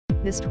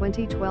This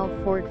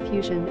 2012 Ford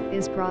Fusion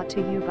is brought to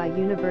you by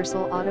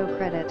Universal Auto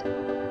Credit.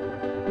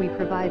 We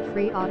provide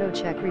free auto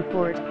check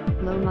report,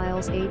 low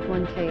miles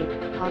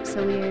 81K,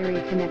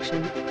 auxiliary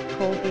connection,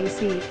 cold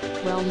AC,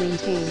 well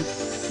maintained,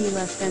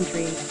 keyless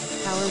entry,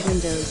 power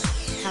windows,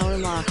 power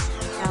locks,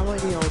 alloy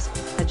wheels,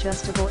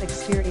 adjustable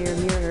exterior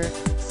mirror,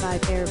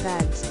 side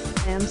airbags,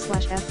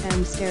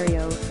 AM/FM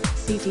stereo,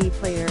 CD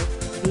player,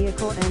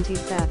 vehicle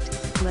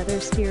anti-theft, leather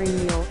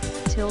steering wheel,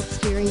 tilt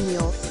steering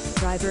wheel,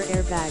 driver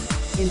airbag,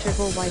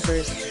 interval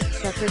wipers,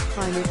 separate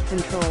climate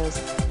controls,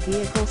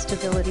 vehicle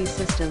stability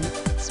system,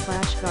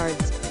 splash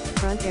guards,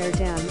 front air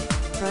dam,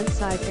 front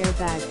side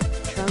airbag,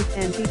 trunk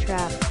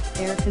anti-trap,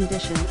 air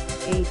condition,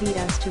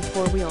 ABS to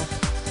four-wheel,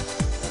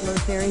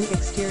 load-bearing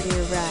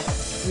exterior rack,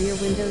 rear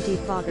window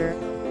defogger,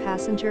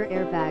 passenger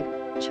airbag,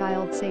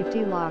 child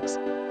safety locks,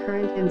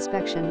 current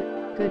inspection,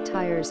 good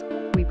tires.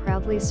 We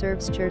proudly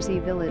serves Jersey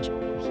Village,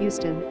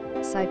 Houston,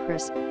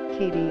 Cypress,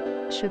 Katy,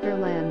 Sugar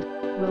Land,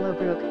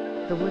 Willowbrook,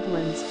 The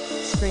Woodlands,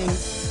 Spring,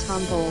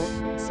 Tomball,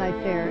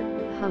 Cy-Fair,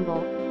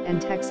 Humble,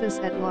 and Texas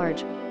at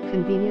large,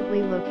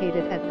 conveniently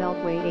located at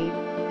Beltway 8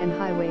 and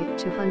Highway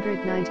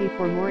 290.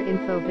 For more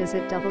info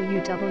visit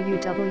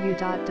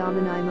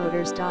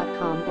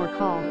www.dominimotors.com or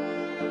call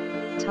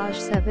Taj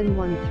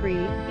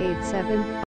 713-87